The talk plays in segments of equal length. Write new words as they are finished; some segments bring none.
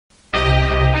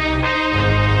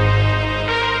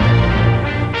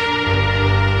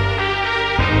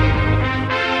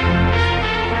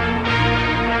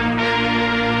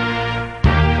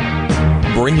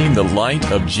bringing the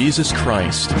light of Jesus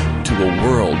Christ to a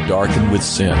world darkened with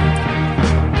sin.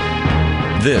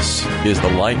 This is the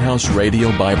Lighthouse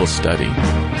Radio Bible Study,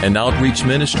 an outreach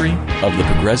ministry of the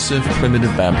Progressive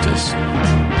Primitive Baptists.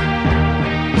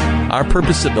 Our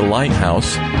purpose at the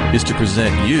Lighthouse is to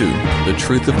present you the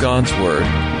truth of God's Word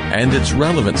and its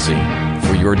relevancy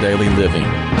for your daily living.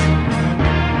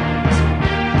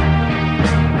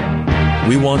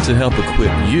 We want to help equip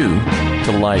you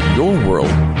to light your world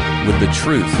with the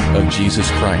truth of Jesus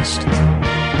Christ,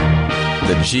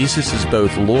 that Jesus is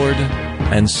both Lord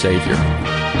and Savior.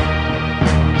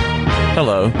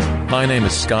 Hello, my name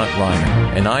is Scott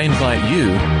Reiner, and I invite you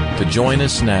to join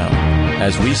us now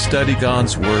as we study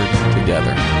God's Word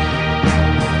together.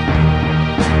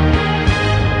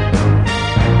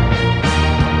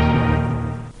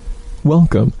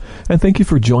 Welcome, and thank you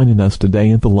for joining us today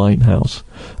at the Lighthouse.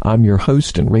 I'm your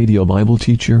host and radio Bible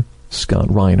teacher, Scott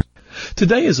Reiner.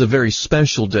 Today is a very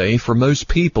special day for most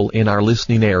people in our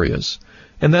listening areas,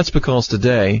 and that's because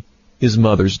today is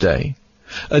Mother's Day,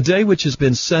 a day which has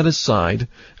been set aside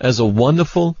as a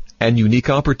wonderful and unique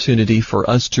opportunity for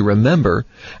us to remember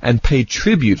and pay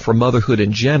tribute for motherhood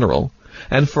in general,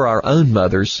 and for our own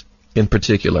mothers in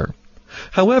particular.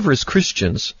 However, as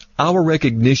Christians, our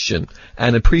recognition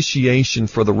and appreciation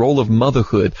for the role of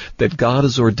motherhood that God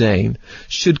has ordained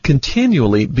should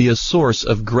continually be a source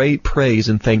of great praise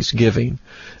and thanksgiving,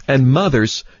 and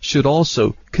mothers should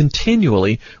also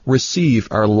continually receive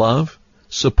our love,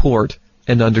 support,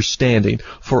 and understanding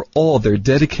for all their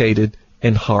dedicated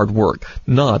and hard work,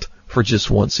 not for just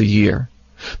once a year.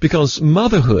 Because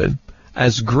motherhood,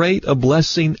 as great a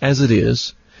blessing as it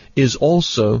is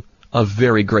also a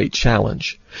very great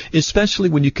challenge, especially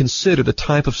when you consider the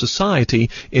type of society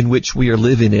in which we are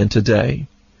living in today.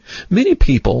 Many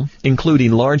people,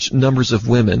 including large numbers of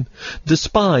women,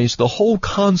 despise the whole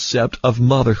concept of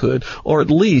motherhood, or at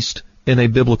least in a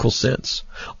biblical sense,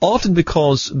 often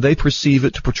because they perceive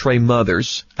it to portray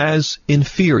mothers as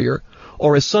inferior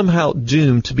or as somehow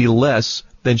doomed to be less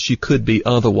than she could be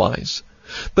otherwise.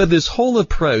 But this whole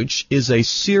approach is a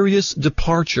serious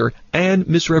departure and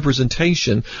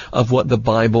misrepresentation of what the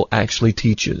Bible actually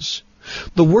teaches.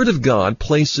 The Word of God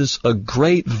places a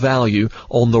great value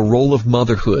on the role of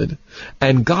motherhood,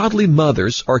 and godly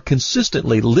mothers are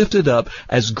consistently lifted up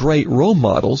as great role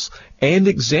models and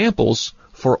examples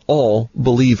for all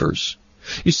believers.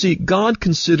 You see, God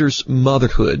considers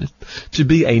motherhood to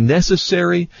be a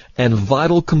necessary and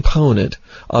vital component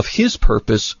of His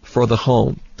purpose for the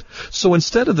home. So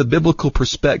instead of the biblical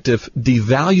perspective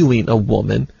devaluing a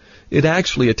woman, it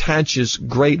actually attaches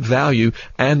great value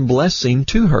and blessing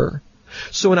to her.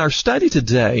 So in our study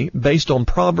today, based on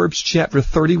Proverbs chapter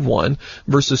 31,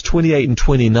 verses 28 and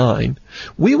 29,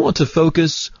 we want to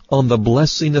focus on the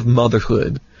blessing of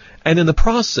motherhood, and in the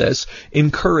process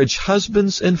encourage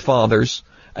husbands and fathers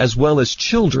as well as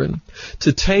children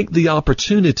to take the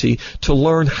opportunity to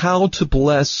learn how to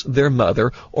bless their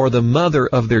mother or the mother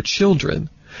of their children,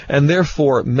 and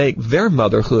therefore make their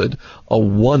motherhood a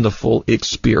wonderful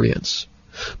experience.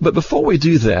 But before we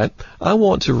do that, I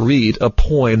want to read a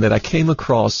poem that I came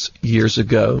across years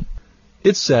ago.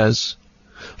 It says,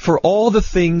 "For all the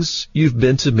things you've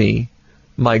been to me,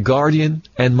 my guardian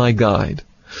and my guide,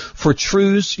 for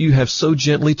truths you have so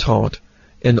gently taught,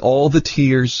 and all the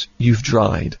tears you've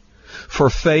dried, for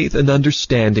faith and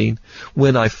understanding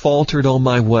when I faltered on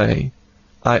my way,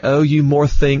 I owe you more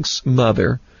thanks,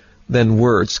 Mother, than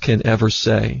words can ever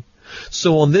say.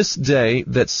 So on this day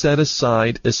that's set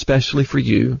aside especially for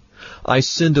you, I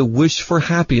send a wish for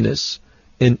happiness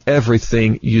in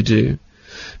everything you do.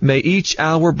 May each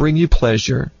hour bring you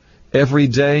pleasure, every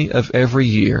day of every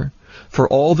year. For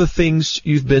all the things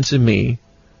you've been to me,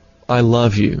 I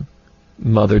love you,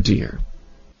 Mother dear."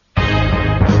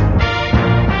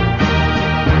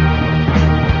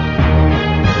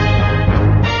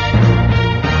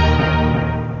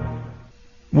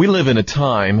 We live in a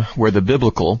time where the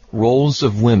biblical roles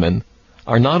of women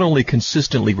are not only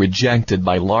consistently rejected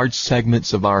by large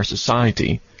segments of our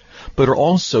society, but are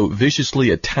also viciously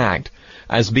attacked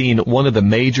as being one of the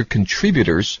major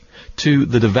contributors to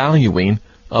the devaluing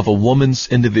of a woman's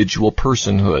individual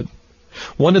personhood.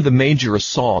 One of the major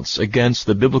assaults against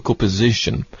the biblical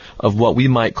position of what we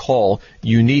might call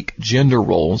unique gender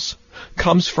roles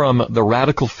comes from the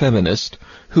radical feminist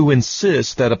who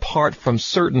insists that apart from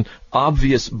certain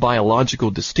obvious biological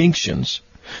distinctions,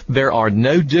 there are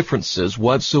no differences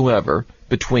whatsoever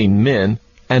between men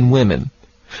and women.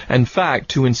 In fact,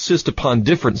 to insist upon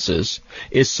differences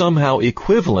is somehow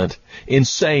equivalent in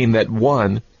saying that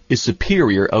one is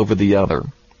superior over the other.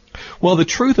 Well, the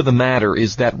truth of the matter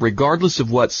is that regardless of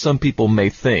what some people may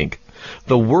think,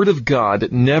 The Word of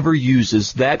God never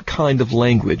uses that kind of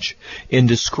language in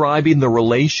describing the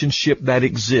relationship that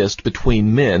exists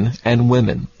between men and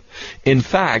women. In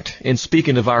fact, in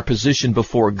speaking of our position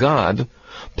before God,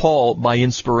 Paul, by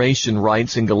inspiration,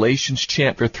 writes in Galatians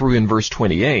chapter 3 and verse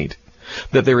 28,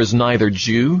 that there is neither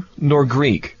Jew nor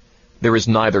Greek, there is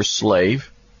neither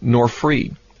slave nor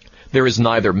free, there is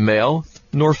neither male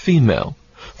nor female,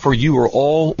 for you are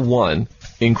all one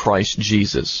in Christ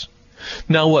Jesus.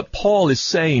 Now what Paul is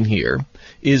saying here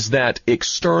is that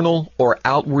external or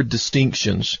outward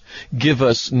distinctions give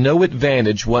us no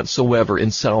advantage whatsoever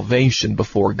in salvation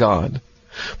before God.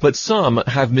 But some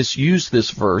have misused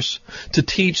this verse to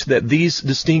teach that these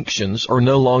distinctions are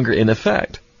no longer in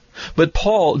effect. But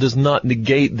Paul does not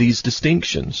negate these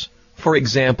distinctions. For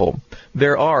example,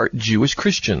 there are Jewish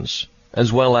Christians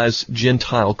as well as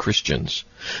Gentile Christians.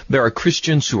 There are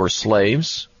Christians who are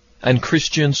slaves and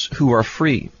Christians who are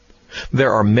free.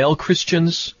 There are male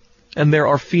Christians and there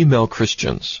are female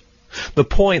Christians. The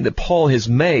point that Paul has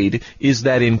made is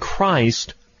that in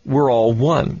Christ we're all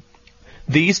one.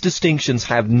 These distinctions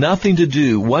have nothing to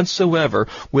do whatsoever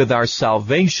with our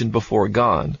salvation before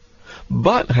God.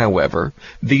 But, however,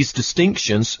 these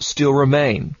distinctions still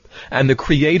remain, and the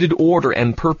created order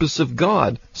and purpose of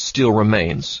God still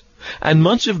remains. And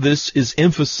much of this is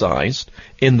emphasized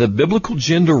in the biblical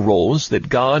gender roles that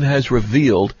God has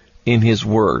revealed in His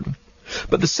Word.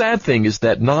 But the sad thing is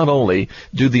that not only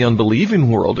do the unbelieving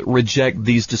world reject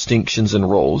these distinctions and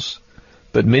roles,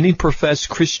 but many professed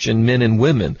Christian men and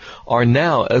women are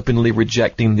now openly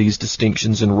rejecting these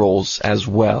distinctions and roles as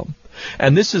well.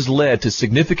 And this has led to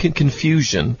significant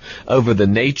confusion over the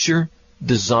nature,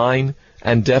 design,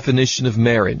 and definition of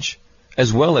marriage,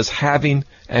 as well as having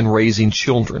and raising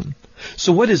children.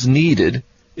 So what is needed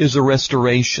is a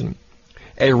restoration,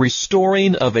 a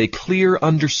restoring of a clear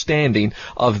understanding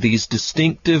of these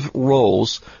distinctive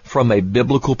roles from a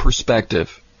biblical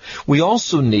perspective. We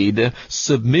also need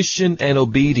submission and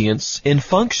obedience in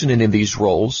functioning in these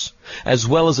roles, as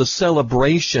well as a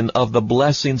celebration of the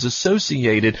blessings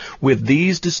associated with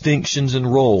these distinctions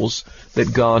and roles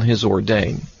that God has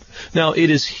ordained. Now, it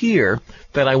is here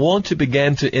that I want to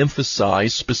begin to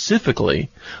emphasize specifically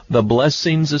the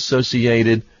blessings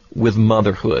associated with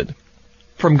motherhood.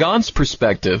 From God's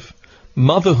perspective,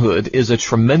 motherhood is a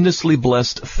tremendously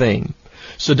blessed thing.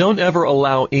 So don't ever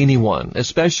allow anyone,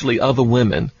 especially other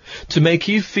women, to make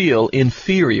you feel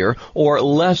inferior or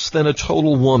less than a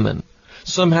total woman,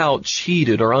 somehow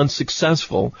cheated or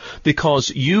unsuccessful because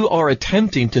you are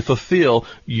attempting to fulfill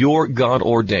your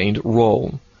God-ordained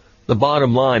role. The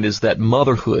bottom line is that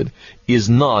motherhood is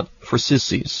not for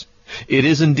sissies. It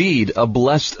is indeed a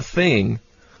blessed thing,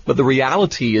 but the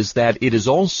reality is that it is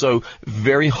also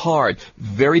very hard,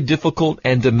 very difficult,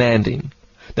 and demanding.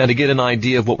 Now, to get an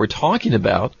idea of what we're talking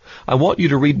about, I want you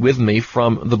to read with me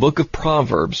from the book of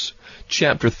Proverbs,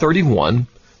 chapter 31,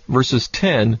 verses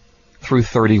 10 through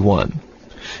 31.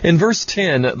 In verse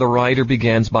 10, the writer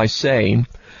begins by saying,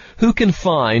 "Who can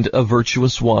find a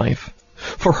virtuous wife?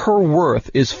 For her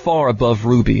worth is far above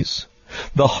rubies.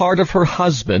 The heart of her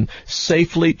husband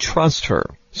safely trusts her,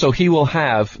 so he will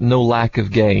have no lack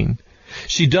of gain.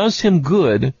 She does him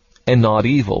good and not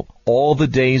evil all the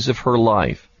days of her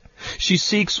life. She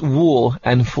seeks wool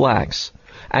and flax,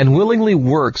 and willingly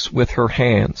works with her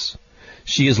hands.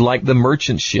 She is like the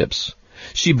merchant ships.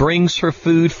 She brings her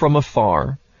food from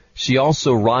afar. She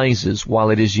also rises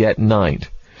while it is yet night,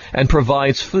 and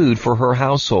provides food for her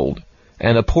household,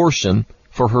 and a portion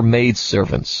for her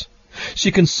maidservants.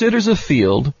 She considers a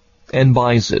field and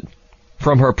buys it.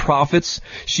 From her profits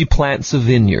she plants a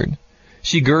vineyard.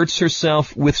 She girds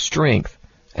herself with strength,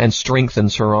 and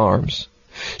strengthens her arms.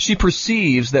 She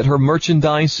perceives that her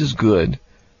merchandise is good,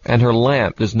 and her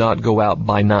lamp does not go out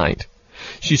by night.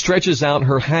 She stretches out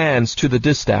her hands to the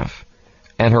distaff,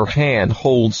 and her hand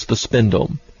holds the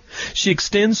spindle. She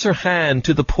extends her hand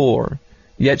to the poor,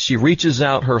 yet she reaches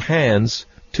out her hands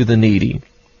to the needy.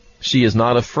 She is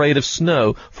not afraid of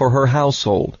snow for her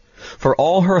household, for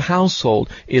all her household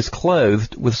is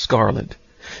clothed with scarlet.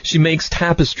 She makes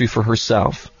tapestry for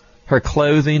herself. Her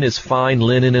clothing is fine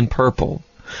linen and purple.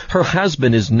 Her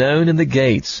husband is known in the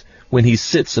gates when he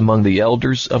sits among the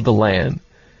elders of the land.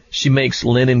 She makes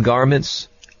linen garments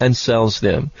and sells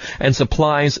them, and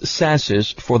supplies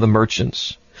sashes for the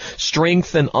merchants.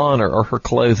 Strength and honor are her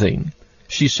clothing.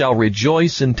 She shall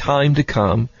rejoice in time to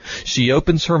come. She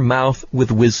opens her mouth with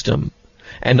wisdom,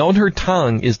 and on her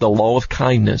tongue is the law of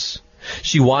kindness.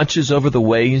 She watches over the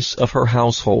ways of her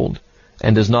household,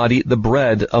 and does not eat the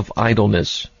bread of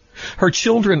idleness. Her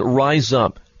children rise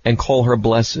up and call her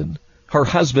blessed, her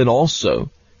husband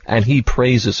also, and he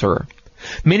praises her.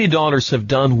 Many daughters have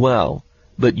done well,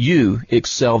 but you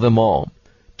excel them all.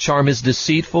 Charm is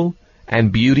deceitful,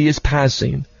 and beauty is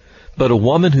passing, but a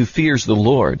woman who fears the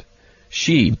Lord,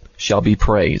 she shall be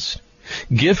praised.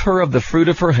 Give her of the fruit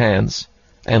of her hands,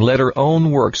 and let her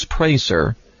own works praise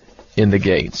her in the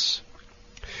gates.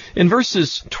 In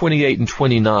verses 28 and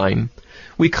 29,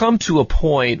 we come to a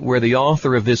point where the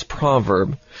author of this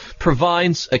proverb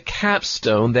provides a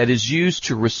capstone that is used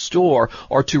to restore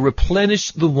or to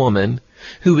replenish the woman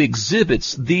who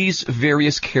exhibits these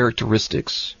various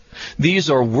characteristics. These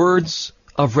are words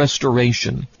of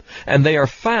restoration, and they are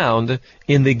found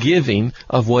in the giving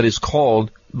of what is called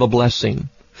the blessing.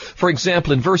 For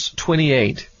example, in verse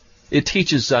 28, it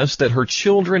teaches us that her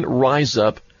children rise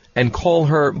up and call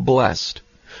her blessed.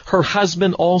 Her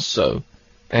husband also,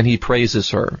 and he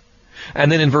praises her.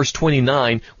 And then in verse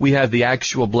 29, we have the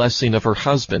actual blessing of her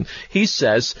husband. He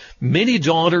says, many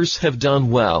daughters have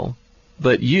done well,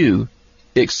 but you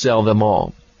excel them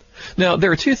all. Now,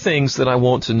 there are two things that I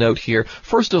want to note here.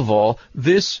 First of all,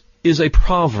 this is a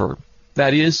proverb.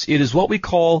 That is, it is what we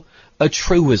call a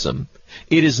truism.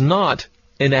 It is not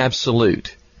an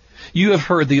absolute. You have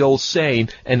heard the old saying,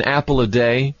 an apple a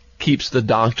day keeps the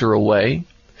doctor away.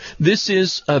 This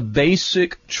is a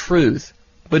basic truth,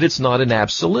 but it's not an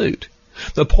absolute.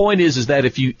 The point is that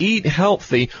if you eat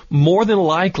healthy, more than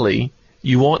likely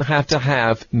you won't have to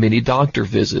have many doctor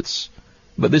visits.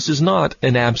 But this is not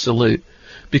an absolute,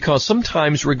 because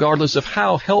sometimes, regardless of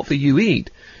how healthy you eat,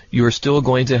 you are still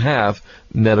going to have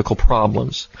medical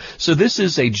problems. So this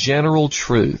is a general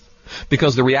truth,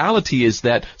 because the reality is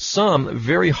that some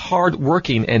very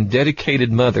hard-working and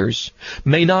dedicated mothers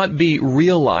may not be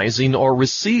realizing or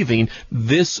receiving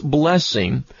this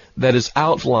blessing that is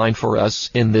outlined for us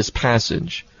in this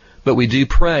passage. But we do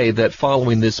pray that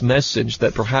following this message,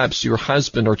 that perhaps your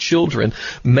husband or children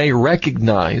may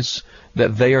recognize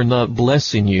that they are not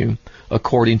blessing you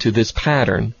according to this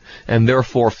pattern, and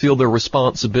therefore feel their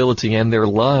responsibility and their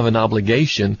love and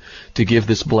obligation to give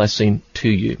this blessing to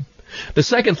you. The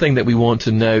second thing that we want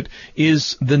to note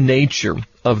is the nature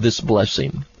of this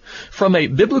blessing. From a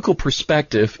biblical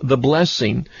perspective, the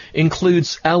blessing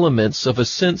includes elements of a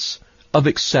sense of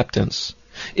acceptance.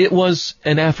 It was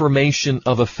an affirmation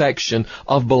of affection,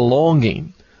 of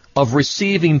belonging, of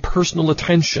receiving personal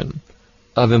attention,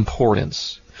 of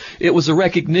importance. It was a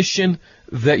recognition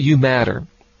that you matter,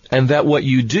 and that what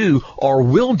you do or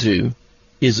will do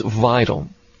is vital.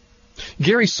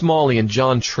 Gary Smalley and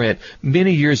John Trent,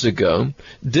 many years ago,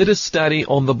 did a study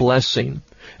on the blessing,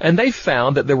 and they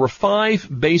found that there were 5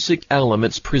 basic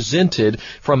elements presented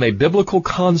from a biblical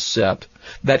concept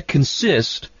that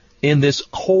consist in this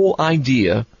whole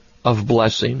idea of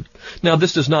blessing. Now,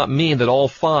 this does not mean that all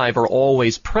 5 are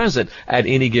always present at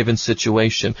any given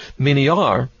situation. Many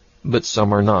are, but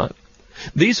some are not.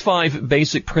 These 5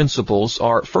 basic principles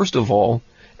are, first of all,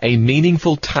 a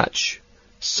meaningful touch.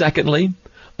 Secondly,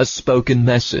 a spoken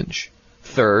message.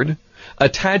 Third,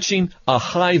 attaching a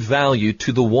high value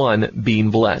to the one being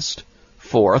blessed.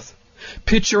 Fourth,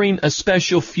 picturing a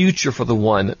special future for the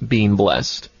one being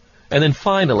blessed. And then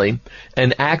finally,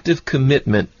 an active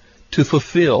commitment to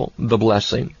fulfill the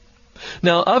blessing.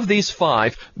 Now, of these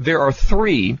 5, there are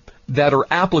 3 that are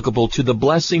applicable to the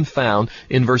blessing found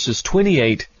in verses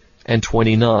 28 and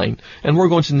 29. And we're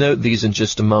going to note these in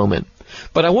just a moment.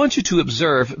 But I want you to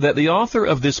observe that the author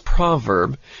of this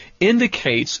proverb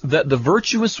indicates that the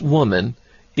virtuous woman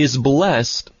is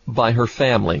blessed by her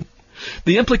family.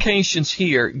 The implications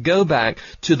here go back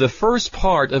to the first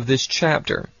part of this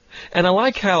chapter. And I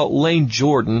like how Lane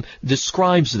Jordan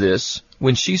describes this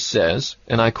when she says,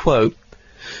 and I quote,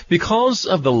 "Because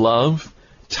of the love,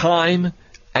 time,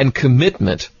 and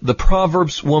commitment the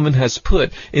Proverbs woman has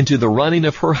put into the running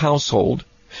of her household,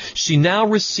 she now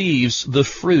receives the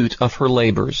fruit of her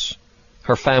labors,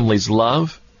 her family's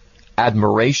love,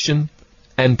 admiration,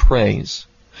 and praise.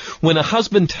 When a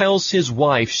husband tells his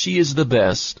wife she is the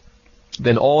best,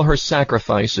 then all her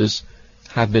sacrifices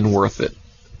have been worth it."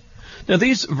 Now,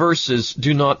 these verses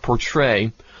do not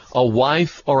portray a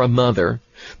wife or a mother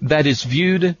that is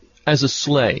viewed as a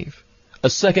slave, a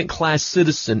second-class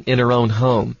citizen in her own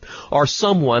home, or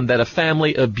someone that a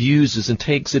family abuses and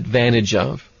takes advantage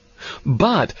of.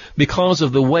 But because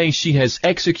of the way she has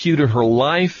executed her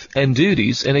life and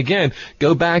duties, and again,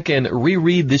 go back and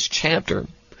reread this chapter,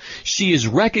 she is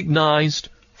recognized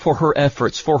for her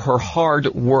efforts, for her hard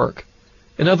work.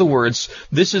 In other words,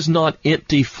 this is not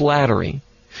empty flattery.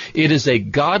 It is a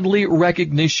godly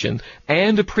recognition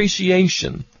and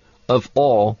appreciation of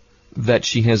all that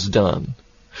she has done.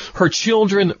 Her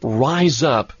children rise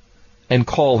up and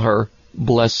call her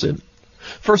blessed.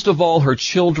 First of all, her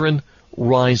children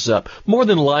rise up. More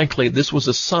than likely, this was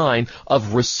a sign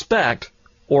of respect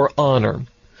or honor.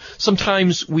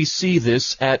 Sometimes we see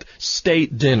this at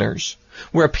state dinners,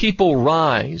 where people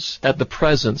rise at the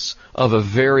presence of a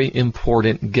very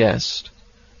important guest.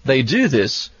 They do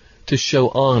this to show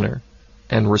honor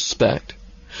and respect.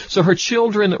 So her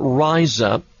children rise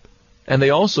up, and they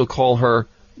also call her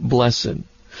blessed.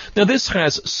 Now this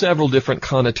has several different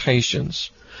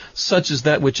connotations, such as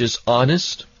that which is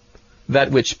honest,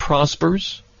 that which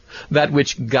prospers, that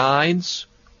which guides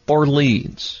or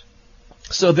leads.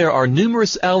 So there are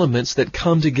numerous elements that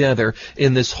come together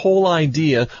in this whole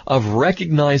idea of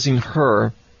recognizing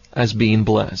her as being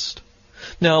blessed.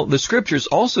 Now, the Scriptures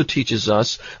also teaches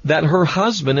us that her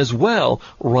husband as well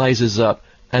rises up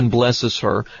and blesses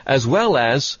her, as well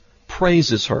as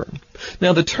praises her.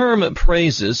 Now, the term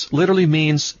praises literally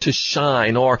means to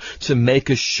shine or to make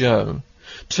a show,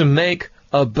 to make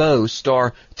a boast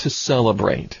or to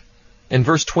celebrate. In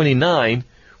verse 29,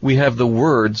 we have the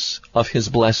words of his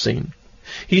blessing.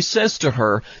 He says to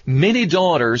her, "Many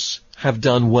daughters have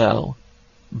done well,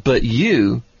 but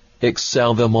you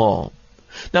excel them all."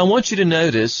 Now I want you to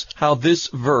notice how this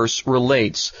verse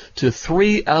relates to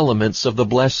three elements of the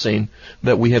blessing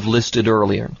that we have listed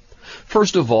earlier.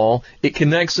 First of all, it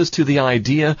connects us to the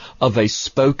idea of a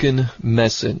spoken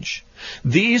message.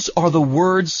 These are the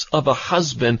words of a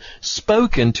husband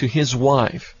spoken to his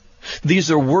wife. These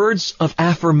are words of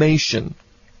affirmation,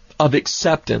 of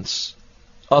acceptance,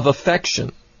 of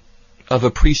affection, of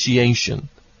appreciation,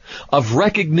 of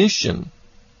recognition,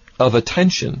 of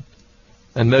attention,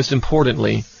 and most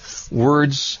importantly,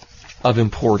 words of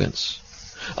importance.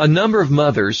 A number of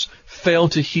mothers fail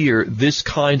to hear this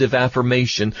kind of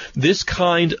affirmation, this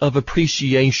kind of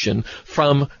appreciation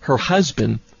from her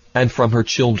husband and from her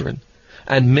children.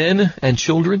 And men and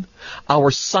children,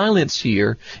 our silence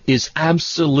here is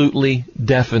absolutely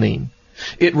deafening.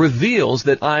 It reveals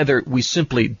that either we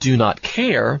simply do not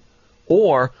care,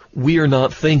 or we are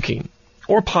not thinking,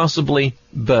 or possibly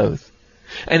both.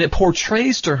 And it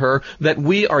portrays to her that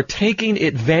we are taking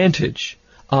advantage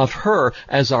of her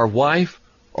as our wife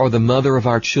or the mother of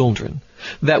our children,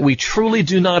 that we truly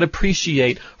do not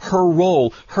appreciate her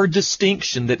role, her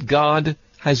distinction that God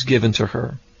has given to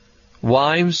her.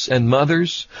 Wives and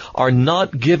mothers are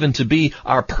not given to be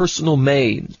our personal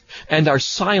maids, and our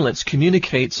silence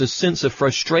communicates a sense of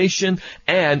frustration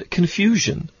and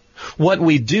confusion. What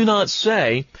we do not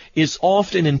say is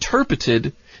often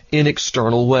interpreted in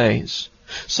external ways.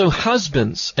 So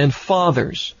husbands and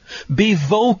fathers, be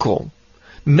vocal.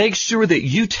 Make sure that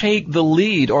you take the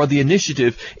lead or the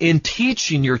initiative in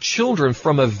teaching your children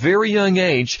from a very young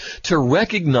age to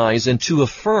recognize and to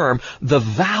affirm the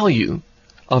value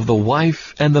of the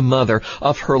wife and the mother,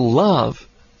 of her love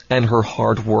and her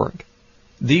hard work.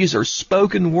 These are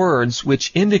spoken words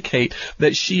which indicate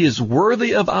that she is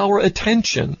worthy of our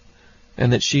attention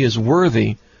and that she is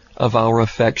worthy of our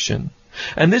affection.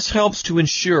 And this helps to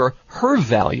ensure her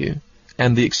value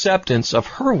and the acceptance of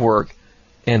her work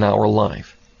in our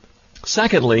life.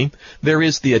 Secondly, there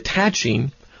is the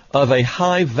attaching of a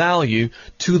high value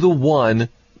to the one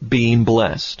being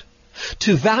blessed.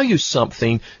 To value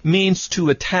something means to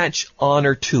attach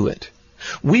honor to it.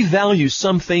 We value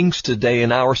some things today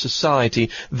in our society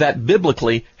that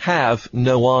biblically have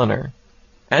no honor.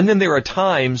 And then there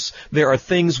are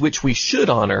things which we should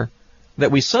honor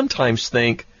that we sometimes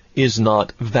think is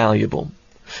not valuable.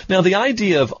 Now, the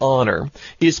idea of honor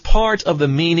is part of the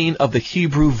meaning of the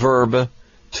Hebrew verb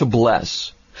to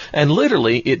bless. And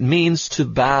literally, it means to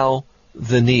bow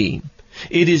the knee.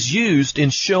 It is used in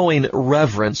showing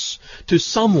reverence to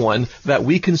someone that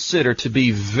we consider to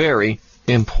be very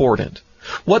important.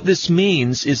 What this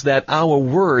means is that our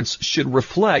words should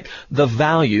reflect the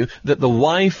value that the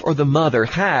wife or the mother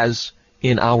has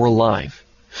in our life.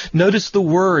 Notice the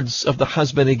words of the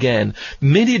husband again.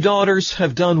 Many daughters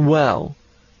have done well,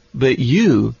 but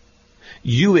you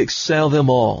excel them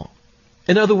all.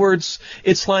 In other words,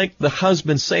 it's like the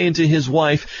husband saying to his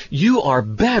wife, you are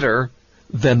better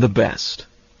than the best.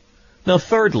 Now,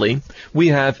 thirdly, we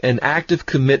have an active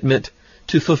commitment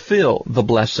to fulfill the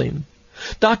blessing.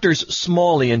 Doctors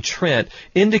Smalley and Trent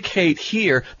indicate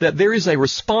here that there is a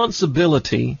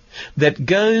responsibility that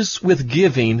goes with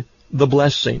giving the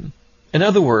blessing. In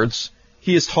other words,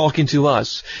 he is talking to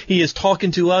us. He is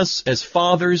talking to us as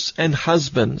fathers and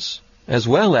husbands, as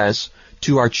well as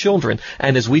to our children,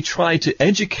 and as we try to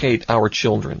educate our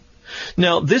children.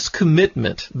 Now, this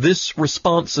commitment, this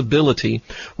responsibility,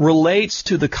 relates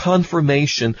to the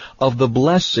confirmation of the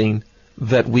blessing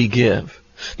that we give.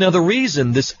 Now, the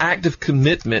reason this active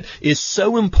commitment is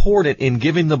so important in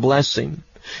giving the blessing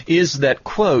is that,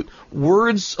 quote,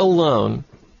 words alone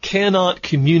cannot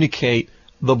communicate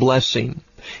the blessing.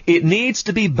 It needs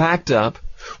to be backed up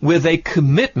with a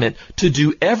commitment to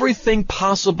do everything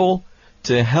possible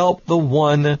to help the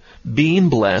one being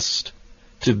blessed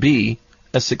to be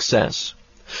a success.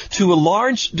 To a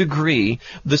large degree,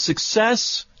 the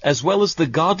success as well as the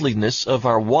godliness of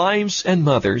our wives and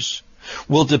mothers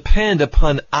will depend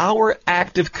upon our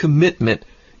active commitment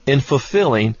in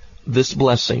fulfilling this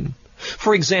blessing.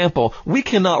 For example, we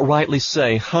cannot rightly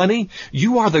say, "Honey,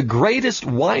 you are the greatest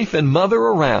wife and mother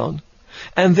around,"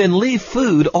 and then leave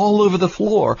food all over the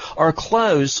floor or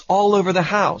clothes all over the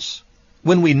house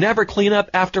when we never clean up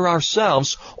after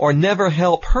ourselves or never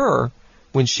help her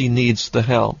when she needs the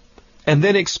help, and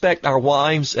then expect our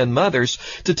wives and mothers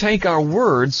to take our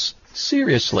words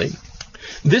seriously.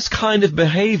 This kind of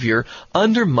behavior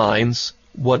undermines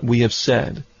what we have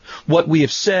said. What we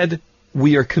have said,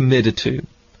 we are committed to.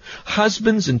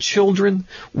 Husbands and children,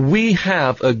 we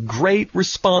have a great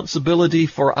responsibility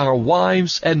for our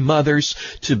wives and mothers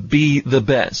to be the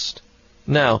best.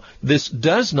 Now, this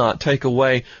does not take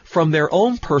away from their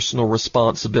own personal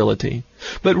responsibility,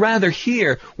 but rather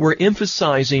here we're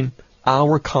emphasizing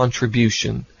our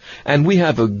contribution, and we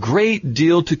have a great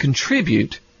deal to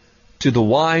contribute to the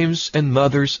wives and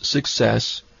mothers'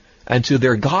 success and to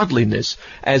their godliness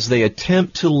as they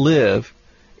attempt to live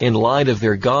in light of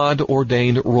their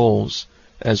God-ordained roles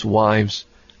as wives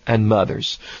and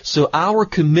mothers. So our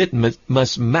commitment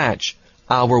must match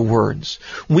our words.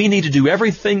 We need to do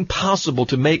everything possible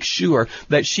to make sure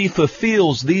that she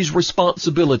fulfills these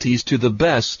responsibilities to the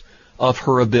best of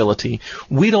her ability.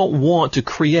 We don't want to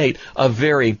create a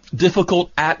very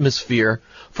difficult atmosphere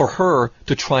for her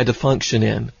to try to function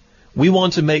in. We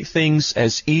want to make things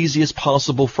as easy as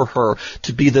possible for her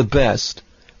to be the best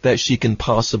that she can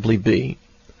possibly be.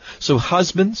 So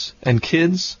husbands and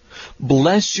kids,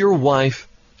 bless your wife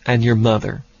and your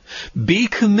mother. Be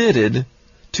committed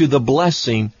to the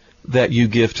blessing that you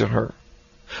give to her.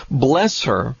 Bless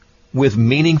her with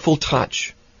meaningful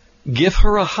touch. Give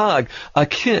her a hug, a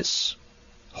kiss.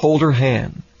 Hold her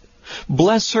hand.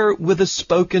 Bless her with a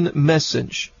spoken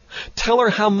message. Tell her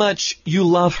how much you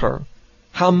love her,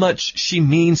 how much she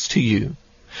means to you.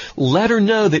 Let her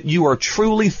know that you are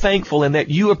truly thankful and that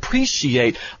you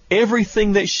appreciate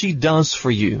everything that she does for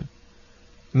you.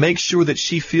 Make sure that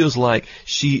she feels like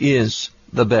she is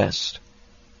the best.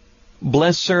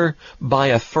 Bless her by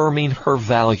affirming her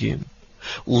value.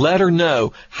 Let her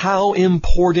know how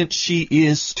important she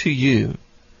is to you,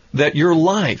 that your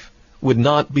life would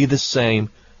not be the same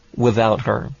without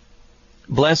her.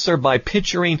 Bless her by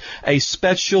picturing a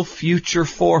special future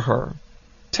for her.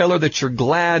 Tell her that you're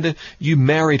glad you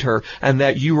married her and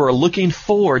that you are looking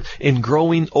forward in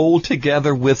growing old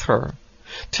together with her.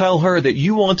 Tell her that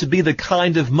you want to be the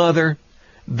kind of mother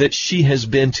that she has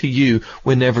been to you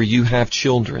whenever you have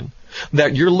children.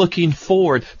 That you're looking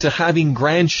forward to having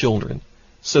grandchildren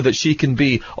so that she can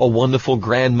be a wonderful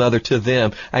grandmother to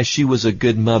them as she was a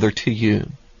good mother to you.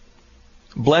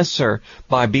 Bless her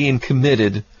by being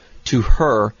committed to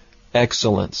her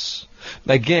excellence.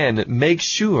 Again, make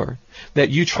sure that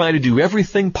you try to do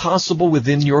everything possible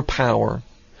within your power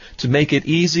to make it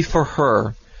easy for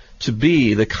her to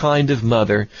be the kind of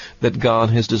mother that God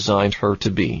has designed her to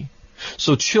be.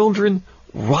 So children,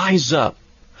 rise up.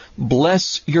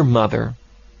 Bless your mother.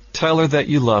 Tell her that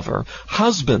you love her.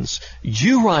 Husbands,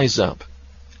 you rise up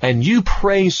and you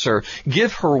praise her.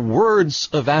 Give her words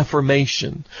of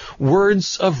affirmation,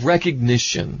 words of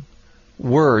recognition,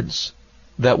 words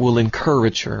that will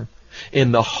encourage her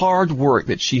in the hard work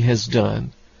that she has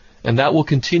done. And that will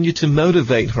continue to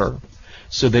motivate her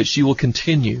so that she will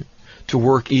continue to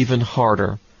work even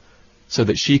harder so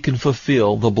that she can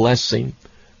fulfill the blessing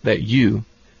that you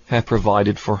have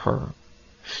provided for her.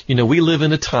 You know, we live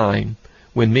in a time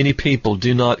when many people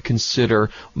do not consider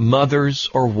mothers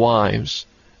or wives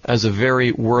as a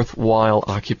very worthwhile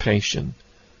occupation.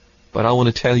 But I want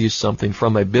to tell you something.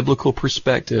 From a biblical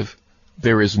perspective,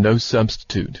 there is no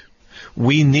substitute.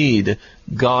 We need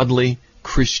godly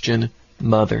Christian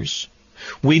mothers.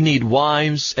 We need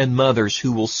wives and mothers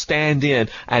who will stand in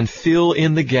and fill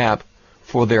in the gap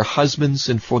for their husbands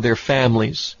and for their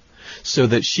families so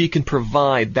that she can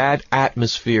provide that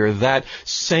atmosphere, that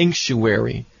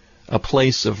sanctuary, a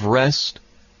place of rest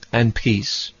and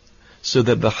peace, so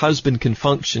that the husband can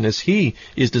function as he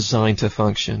is designed to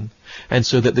function, and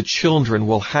so that the children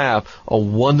will have a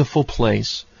wonderful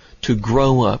place to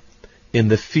grow up in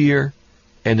the fear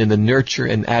and in the nurture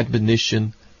and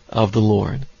admonition of the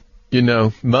Lord. You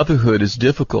know, motherhood is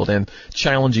difficult and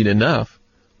challenging enough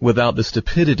without the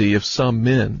stupidity of some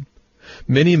men.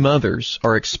 Many mothers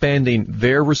are expanding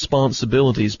their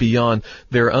responsibilities beyond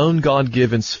their own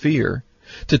God-given sphere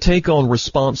to take on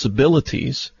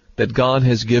responsibilities that God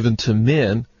has given to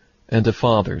men and to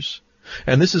fathers.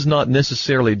 And this is not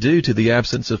necessarily due to the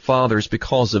absence of fathers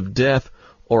because of death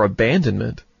or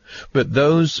abandonment, but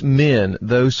those men,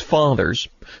 those fathers,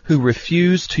 who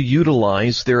refuse to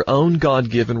utilize their own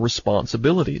God-given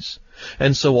responsibilities.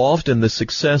 And so often the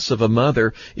success of a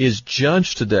mother is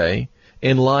judged today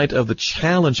in light of the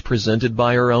challenge presented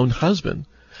by her own husband.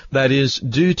 That is,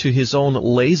 due to his own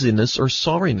laziness or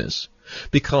sorriness,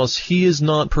 because he is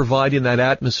not providing that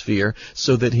atmosphere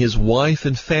so that his wife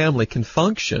and family can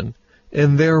function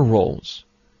in their roles.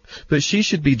 But she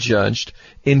should be judged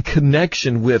in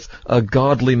connection with a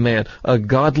godly man, a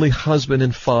godly husband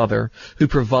and father who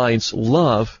provides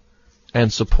love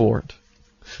and support.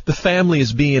 The family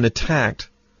is being attacked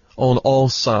on all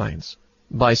sides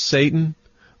by Satan,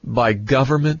 by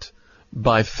government,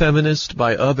 by feminists,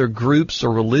 by other groups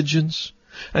or religions.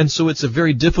 And so it's a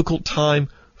very difficult time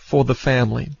for the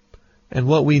family. And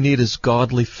what we need is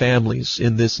godly families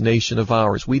in this nation of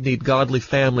ours. We need godly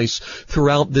families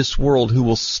throughout this world who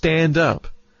will stand up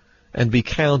and be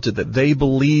counted that they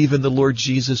believe in the Lord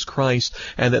Jesus Christ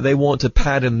and that they want to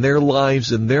pattern their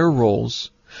lives and their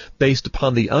roles based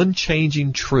upon the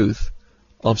unchanging truth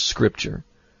of Scripture.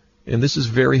 And this is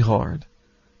very hard,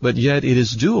 but yet it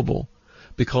is doable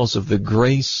because of the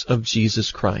grace of Jesus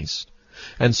Christ.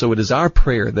 And so it is our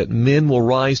prayer that men will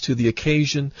rise to the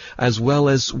occasion as well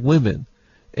as women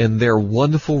in their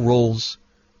wonderful roles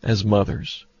as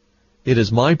mothers. It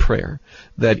is my prayer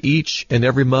that each and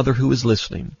every mother who is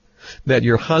listening, that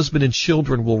your husband and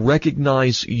children will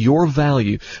recognize your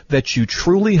value that you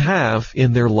truly have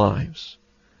in their lives.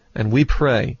 And we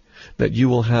pray that you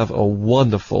will have a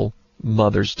wonderful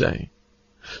Mother's Day.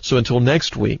 So until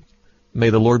next week, may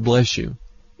the Lord bless you,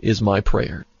 is my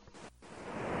prayer.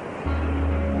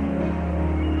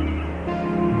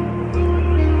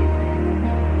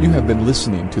 You have been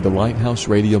listening to the Lighthouse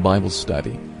Radio Bible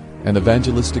Study, an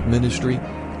evangelistic ministry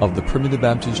of the Primitive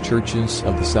Baptist Churches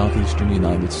of the Southeastern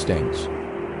United States.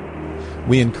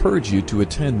 We encourage you to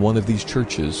attend one of these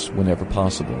churches whenever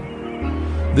possible.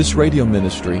 This radio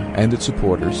ministry and its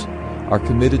supporters are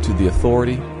committed to the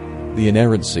authority, the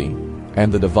inerrancy,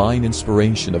 and the divine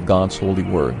inspiration of God's holy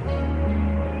word,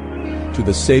 to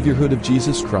the Saviorhood of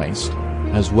Jesus Christ,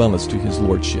 as well as to His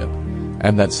Lordship,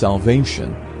 and that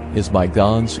salvation is by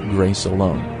God's grace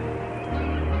alone.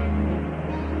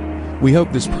 We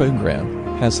hope this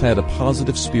program has had a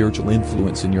positive spiritual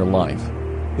influence in your life.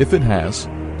 If it has,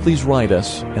 please write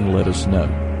us and let us know.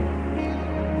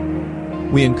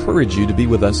 We encourage you to be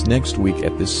with us next week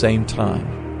at this same time.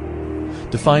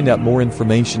 To find out more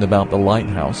information about the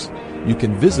Lighthouse, you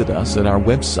can visit us at our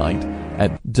website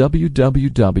at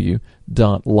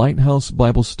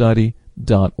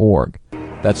www.lighthouseBiblestudy.org.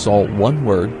 That's all one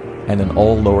word and in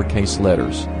all lowercase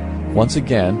letters. Once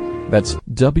again, that's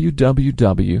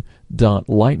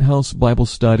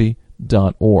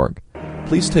www.lighthouseBiblestudy.org.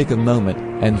 Please take a moment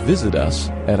and visit us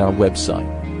at our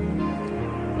website.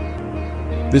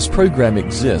 This program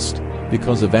exists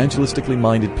because evangelistically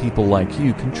minded people like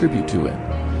you contribute to it.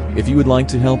 If you would like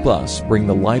to help us bring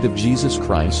the light of Jesus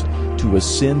Christ to a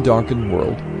sin-darkened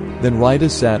world, then write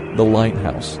us at The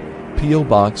Lighthouse, P.O.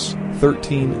 Box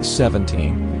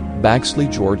 1317, Baxley,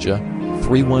 Georgia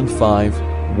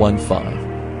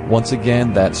 31515. Once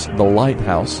again, that's The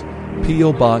Lighthouse,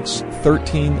 P.O. Box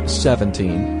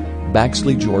 1317,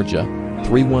 Baxley, Georgia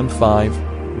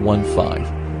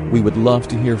 31515. We would love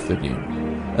to hear from you.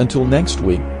 Until next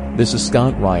week, this is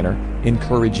Scott Reiner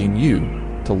encouraging you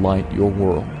to light your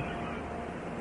world.